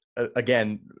 but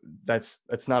again,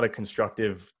 that's not a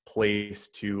constructive place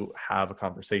to have a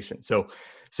conversation. So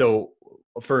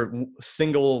for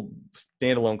single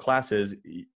standalone classes,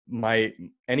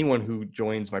 anyone who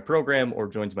joins my program or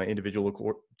joins my individual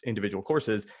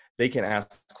courses, they can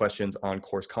ask questions on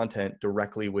course content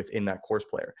directly within that course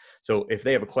player. So if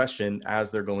they have a question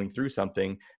as they're going through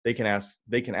something, they can ask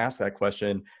that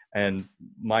question, and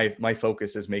my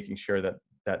focus is making sure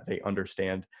that they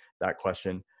understand that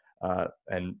question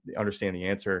and understand the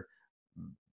answer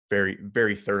very,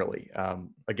 very thoroughly.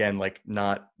 Again, like,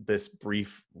 not this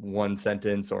brief one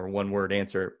sentence or one word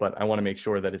answer, but I want to make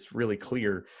sure that it's really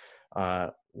clear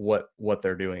what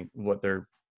they're doing, what they're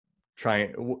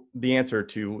trying, the answer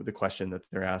to the question that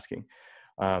they're asking.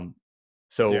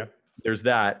 So there's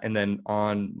that. And then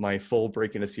on my full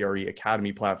Break Into CRE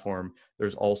Academy platform,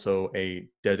 there's also a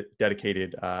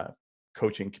dedicated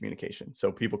coaching communication.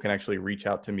 So people can actually reach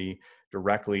out to me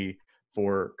directly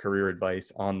for career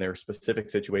advice on their specific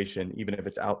situation, even if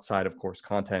it's outside of course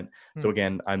content. So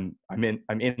again, I'm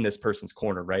in this person's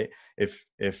corner, right? If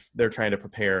they're trying to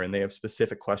prepare and they have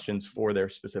specific questions for their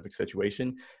specific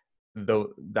situation, though,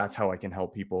 that's how I can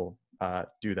help people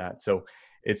do that. So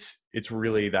it's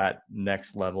really that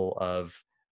next level of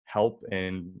help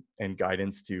and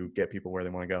guidance to get people where they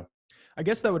want to go. I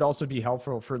guess that would also be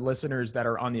helpful for listeners that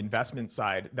are on the investment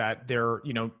side, that they're,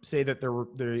 say that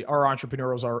they are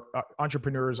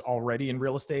entrepreneurs already in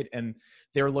real estate, and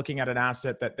they're looking at an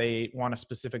asset that they want a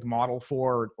specific model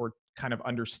for, or kind of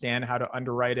understand how to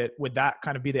underwrite it. Would that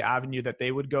kind of be the avenue that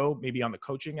they would go, maybe on the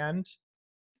coaching end?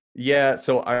 Yeah.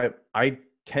 So I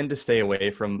tend to stay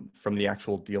away from the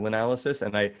actual deal analysis,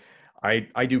 and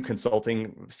I do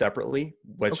consulting separately,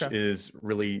 which Okay. is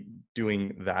really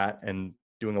doing that and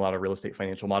doing a lot of real estate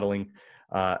financial modeling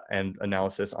and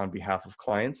analysis on behalf of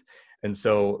clients. And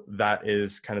so that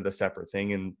is kind of the separate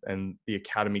thing. And the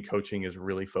academy coaching is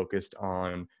really focused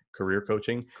on career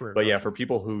coaching. But yeah, for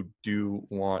people who do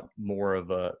want more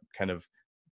of a kind of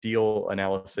deal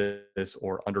analysis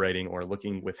or underwriting, or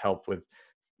looking with help with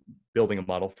building a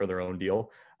model for their own deal,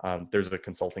 there's a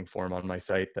consulting form on my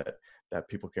site that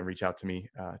people can reach out to me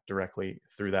directly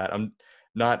through that. I'm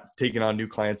not taking on new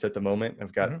clients at the moment.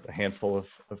 I've got a handful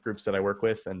of groups that I work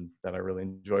with and that I really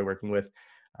enjoy working with,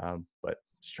 but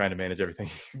just trying to manage everything.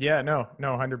 Yeah, no,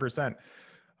 100%.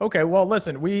 Okay, well,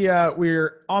 listen,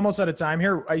 we're almost out of time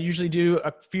here. I usually do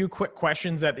a few quick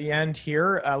questions at the end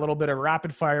here, a little bit of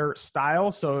rapid fire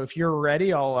style. So if you're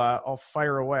ready, I'll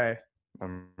fire away.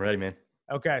 I'm ready, man.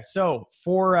 Okay, so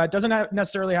doesn't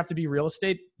necessarily have to be real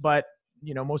estate, but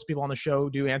most people on the show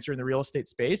do answer in the real estate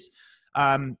space.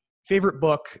 Favorite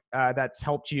book that's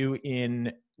helped you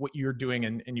in what you're doing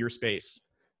in your space?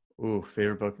 Ooh,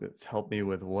 favorite book that's helped me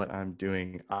with what I'm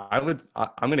doing. I'm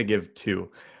going to give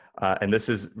two, and this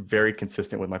is very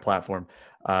consistent with my platform.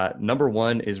 Number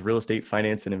one is Real Estate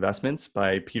Finance and Investments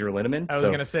by Peter Linneman. I was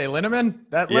going to say Linneman.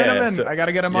 Yeah, Linneman, I got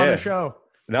to get him on the show.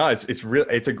 No,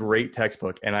 it's a great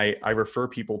textbook. And I refer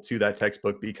people to that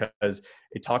textbook because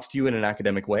it talks to you in an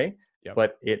academic way,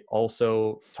 but it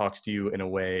also talks to you in a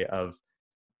way of,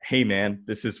 hey man,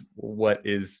 this is what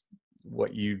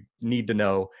you need to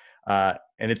know.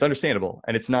 And it's understandable,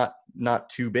 and it's not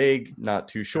too big, not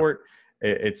too short.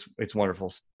 It's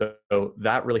wonderful. So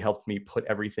that really helped me put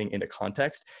everything into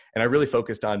context. And I really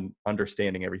focused on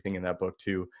understanding everything in that book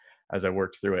too, as I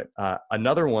worked through it.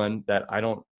 Another one that I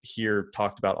don't hear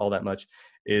talked about all that much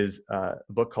is a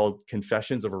book called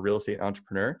Confessions of a Real Estate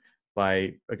Entrepreneur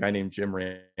by a guy named Jim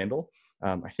Randall.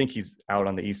 I think he's out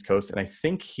on the East Coast, and I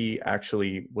think he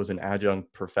actually was an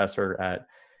adjunct professor at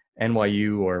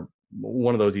NYU or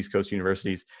one of those East Coast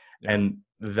universities. Yeah. And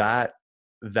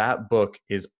that book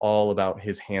is all about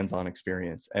his hands-on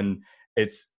experience. And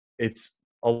it's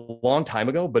a long time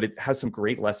ago, but it has some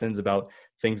great lessons about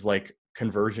things like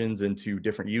conversions into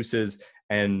different uses,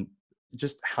 and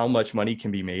just how much money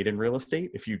can be made in real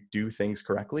estate if you do things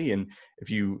correctly, and if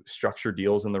you structure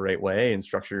deals in the right way and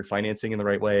structure your financing in the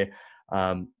right way.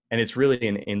 And it's really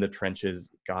an in the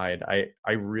trenches guide.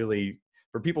 I really,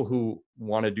 for people who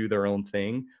want to do their own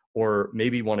thing, or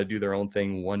maybe want to do their own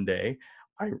thing one day,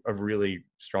 I really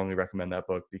strongly recommend that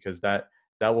book, because that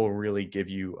will really give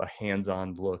you a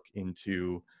hands-on look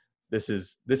into this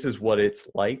is what it's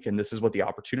like, and this is what the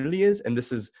opportunity is, and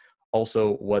this is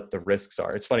also what the risks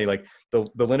are. It's funny, like the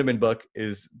Lindemann book,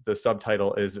 is the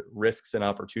subtitle is Risks and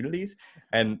Opportunities,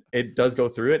 and it does go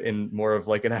through it in more of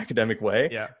like an academic way.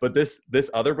 Yeah. But this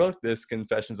other book, this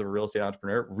Confessions of a Real Estate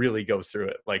Entrepreneur, really goes through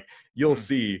it. Like, you'll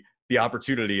see the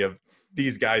opportunity of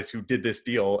these guys who did this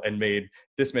deal and made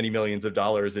this many millions of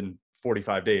dollars in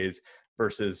 45 days,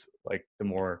 versus like the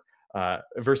more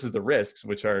versus the risks,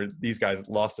 which are these guys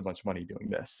lost a bunch of money doing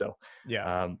this. So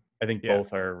Yeah. I think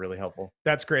both are really helpful.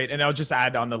 That's great. And I'll just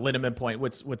add on the Lindemann point,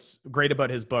 what's great about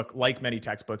his book, like many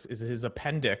textbooks, is his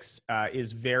appendix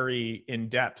is very in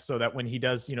depth, so that when he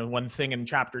does, one thing in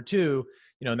chapter 2,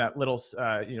 that little,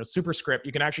 superscript,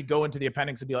 you can actually go into the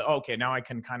appendix and be like, oh, okay, now I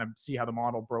can kind of see how the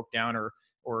model broke down,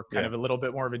 or kind of a little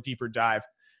bit more of a deeper dive.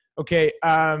 Okay.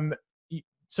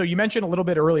 So you mentioned a little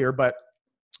bit earlier, but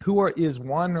who is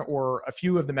one or a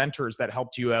few of the mentors that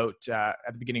helped you out at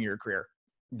the beginning of your career?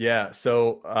 Yeah.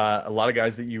 So a lot of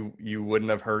guys that you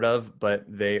wouldn't have heard of, but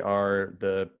they are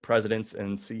the presidents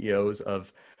and CEOs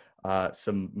of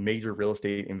some major real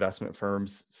estate investment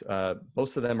firms.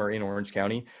 Most of them are in Orange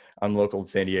County. I'm local to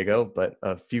San Diego, but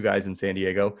a few guys in San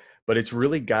Diego. But it's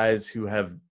really guys who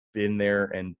have been there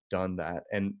and done that,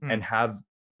 and have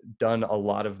done a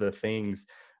lot of the things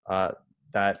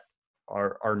that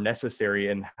are necessary,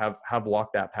 and have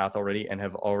walked that path already, and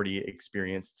have already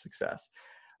experienced success.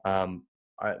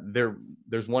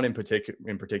 There's one in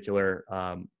particular.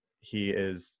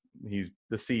 He's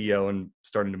the CEO and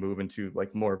starting to move into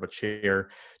like more of a chair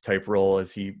type role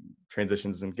as he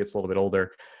transitions and gets a little bit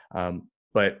older.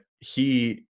 But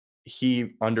he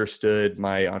understood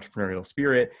my entrepreneurial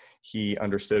spirit. He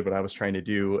understood what I was trying to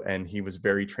do, and he was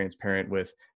very transparent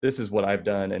with, this is what I've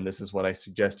done, and this is what I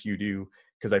suggest you do,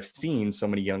 because I've seen so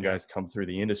many young guys come through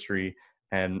the industry,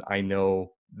 and I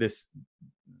know this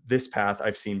path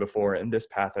I've seen before, and this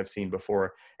path I've seen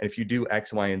before. And if you do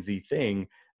X, Y, and Z thing,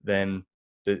 then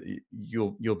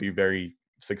you'll be very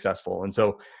successful. And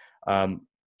so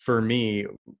for me,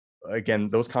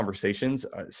 again, those conversations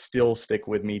still stick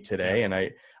with me today. And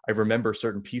I remember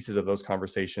certain pieces of those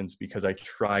conversations, because I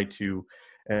try to,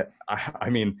 I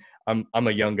mean, I'm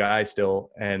a young guy still,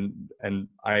 and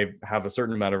I have a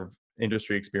certain amount of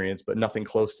industry experience, but nothing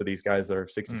close to these guys that are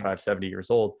 65, 70 years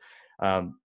old.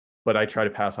 But I try to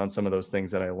pass on some of those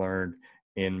things that I learned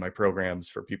in my programs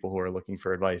for people who are looking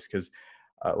for advice. Because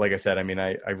like I said, I mean,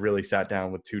 I really sat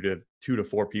down with two to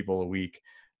four people a week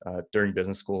during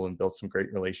business school, and built some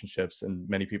great relationships, and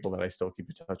many people that I still keep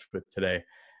in touch with today.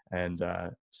 And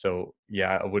so,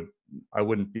 yeah, I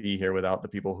wouldn't be here without the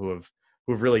people who have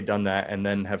really done that, and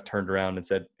then have turned around and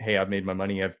said, hey, I've made my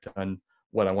money. I've done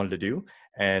what I wanted to do,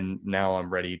 and now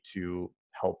I'm ready to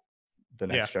help the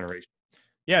next generation.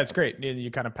 Yeah, it's great. You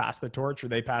kind of pass the torch, or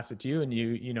they pass it to you, and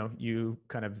you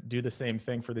kind of do the same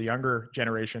thing for the younger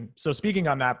generation. So speaking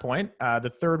on that point,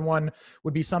 the third one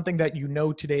would be something that you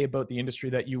know today about the industry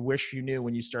that you wish you knew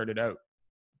when you started out.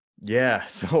 Yeah.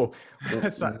 So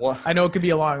I know it could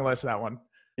be a long list, that one.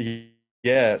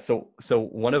 Yeah. So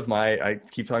one of I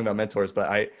keep talking about mentors, but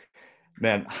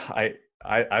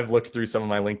I've looked through some of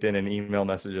my LinkedIn and email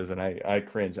messages, and I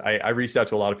cringe. I reached out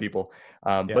to a lot of people,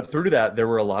 but through that, there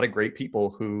were a lot of great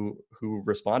people who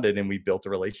responded, and we built a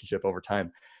relationship over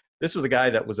time. This was a guy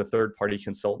that was a third-party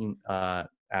consultant at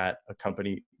a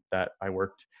company that I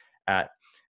worked at,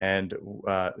 and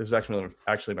this was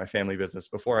actually my family business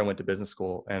before I went to business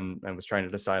school, and I was trying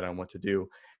to decide on what to do.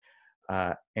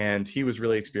 And he was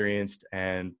really experienced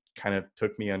and kind of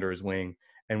took me under his wing.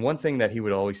 And one thing that he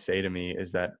would always say to me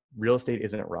is that real estate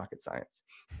isn't rocket science.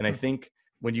 And I think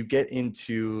when you get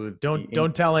into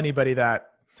don't tell anybody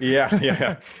that. Yeah.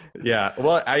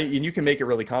 Well, and you can make it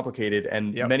really complicated,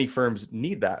 and many firms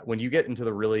need that. When you get into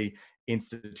the really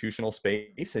institutional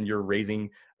space, and you're raising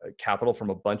capital from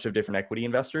a bunch of different equity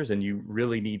investors, and you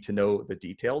really need to know the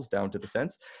details down to the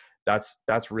cents,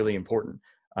 that's really important.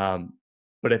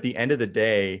 But at the end of the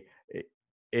day,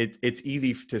 it's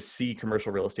easy to see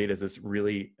commercial real estate as this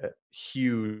really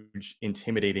huge,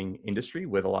 intimidating industry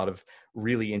with a lot of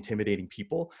really intimidating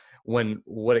people, when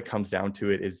what it comes down to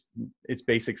is it's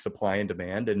basic supply and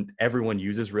demand, and everyone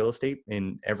uses real estate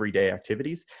in everyday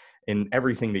activities, in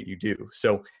everything that you do.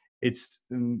 So it's,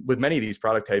 with many of these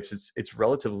product types, it's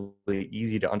relatively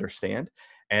easy to understand.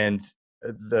 And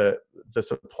the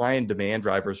supply and demand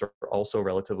drivers are also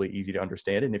relatively easy to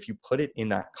understand. And if you put it in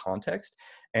that context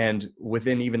and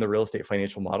within even the real estate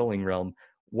financial modeling realm,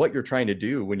 what you're trying to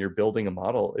do when you're building a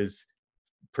model is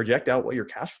project out what your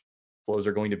cash flows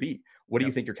are going to be. What do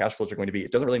you think your cash flows are going to be?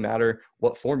 It doesn't really matter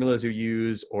what formulas you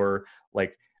use, or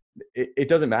like, it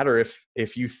doesn't matter if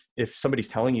somebody's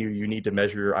telling you you need to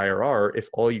measure your IRR. If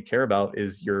all you care about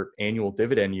is your annual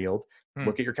dividend yield,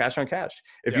 look at your cash on cash.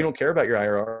 If you don't care about your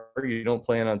IRR, you don't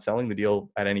plan on selling the deal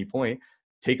at any point,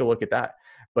 take a look at that.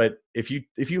 But if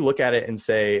you look at it and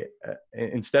say,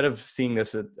 instead of seeing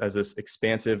this as this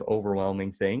expansive,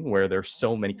 overwhelming thing where there's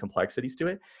so many complexities to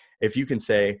it, if you can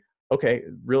say, okay,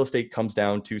 real estate comes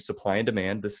down to supply and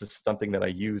demand. This is something that I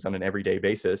use on an everyday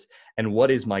basis. And what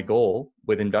is my goal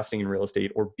with investing in real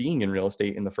estate or being in real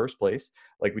estate in the first place?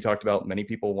 Like we talked about, many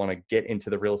people want to get into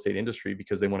the real estate industry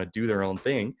because they want to do their own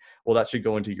thing. Well, that should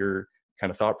go into your kind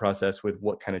of thought process with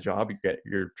what kind of job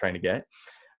you're trying to get.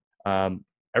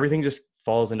 Everything just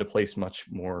falls into place much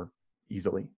more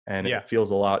easily, and it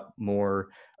feels a lot more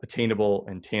attainable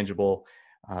and tangible.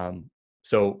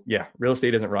 So yeah, real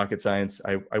estate isn't rocket science.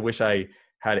 I wish I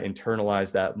had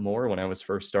internalized that more when I was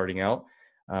first starting out.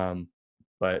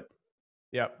 But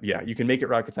yeah, you can make it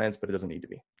rocket science, but it doesn't need to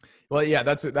be. Well, yeah,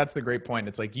 that's the great point.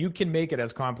 It's like, you can make it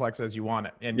as complex as you want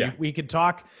it. And we could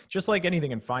talk, just like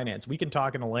anything in finance, we can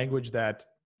talk in a language that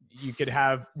you could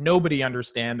have nobody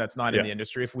understand that's not in the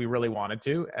industry if we really wanted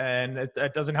to. And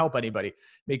that doesn't help anybody.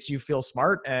 Makes you feel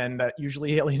smart, and that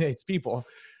usually alienates people.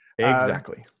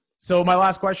 Exactly. So my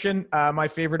last question, my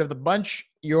favorite of the bunch,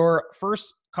 your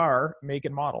first car, make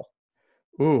and model.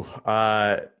 Ooh,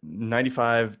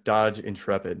 95 Dodge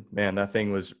Intrepid. Man, that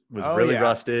thing was really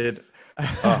rusted.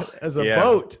 As a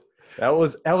boat. That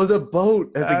was a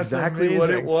boat. That's exactly amazing. What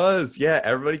it was. Yeah,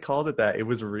 everybody called it that. It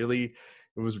was really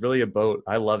a boat.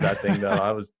 I love that thing though.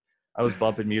 I was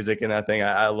bumping music in that thing.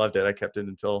 I loved it. I kept it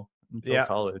until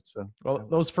college. So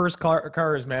those first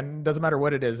cars, man, doesn't matter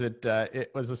what it is. It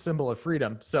was a symbol of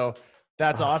freedom. So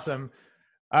that's awesome.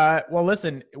 Well,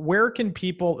 listen, where can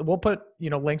people, we'll put,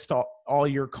 links to all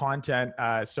your content.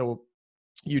 So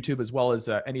YouTube, as well as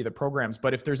any of the programs,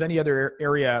 but if there's any other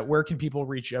area, where can people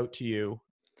reach out to you?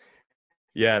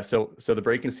 Yeah. So the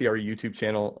Break Into CRE YouTube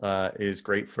channel is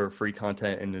great for free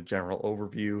content and a general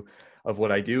overview of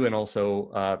what I do. And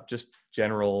also just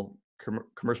general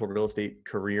commercial real estate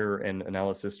career and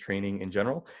analysis training in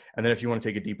general. And then if you want to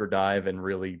take a deeper dive and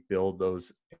really build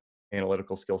those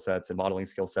analytical skill sets and modeling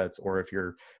skill sets, or if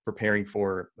you're preparing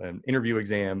for an interview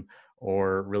exam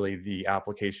or really the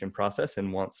application process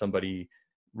and want somebody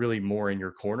really more in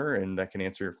your corner and that can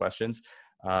answer your questions,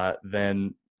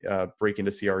 then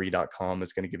breakintocre.com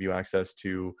is going to give you access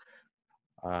to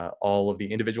all of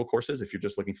the individual courses if you're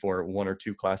just looking for one or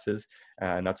two classes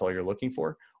and that's all you're looking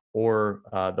for, or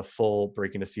the full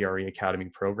Break Into CRE Academy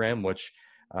program, which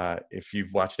if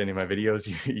you've watched any of my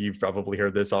videos, you've probably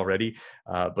heard this already,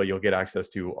 but you'll get access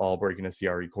to all Break Into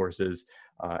CRE courses,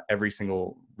 every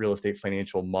single real estate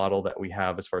financial model that we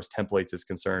have as far as templates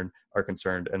are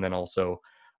concerned, and then also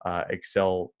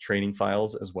Excel training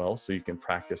files as well. So you can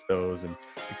practice those and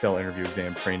Excel interview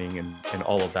exam training and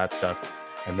all of that stuff.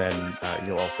 And then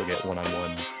you'll also get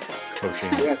one-on-one coaching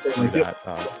through that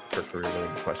for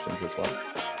career-related questions as well.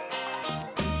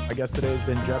 My guest today has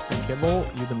been Justin Kivel.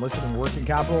 You've been listening to Working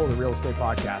Capital, the real estate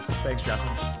podcast. Thanks,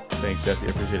 Justin. Thanks, Jesse. I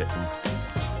appreciate it.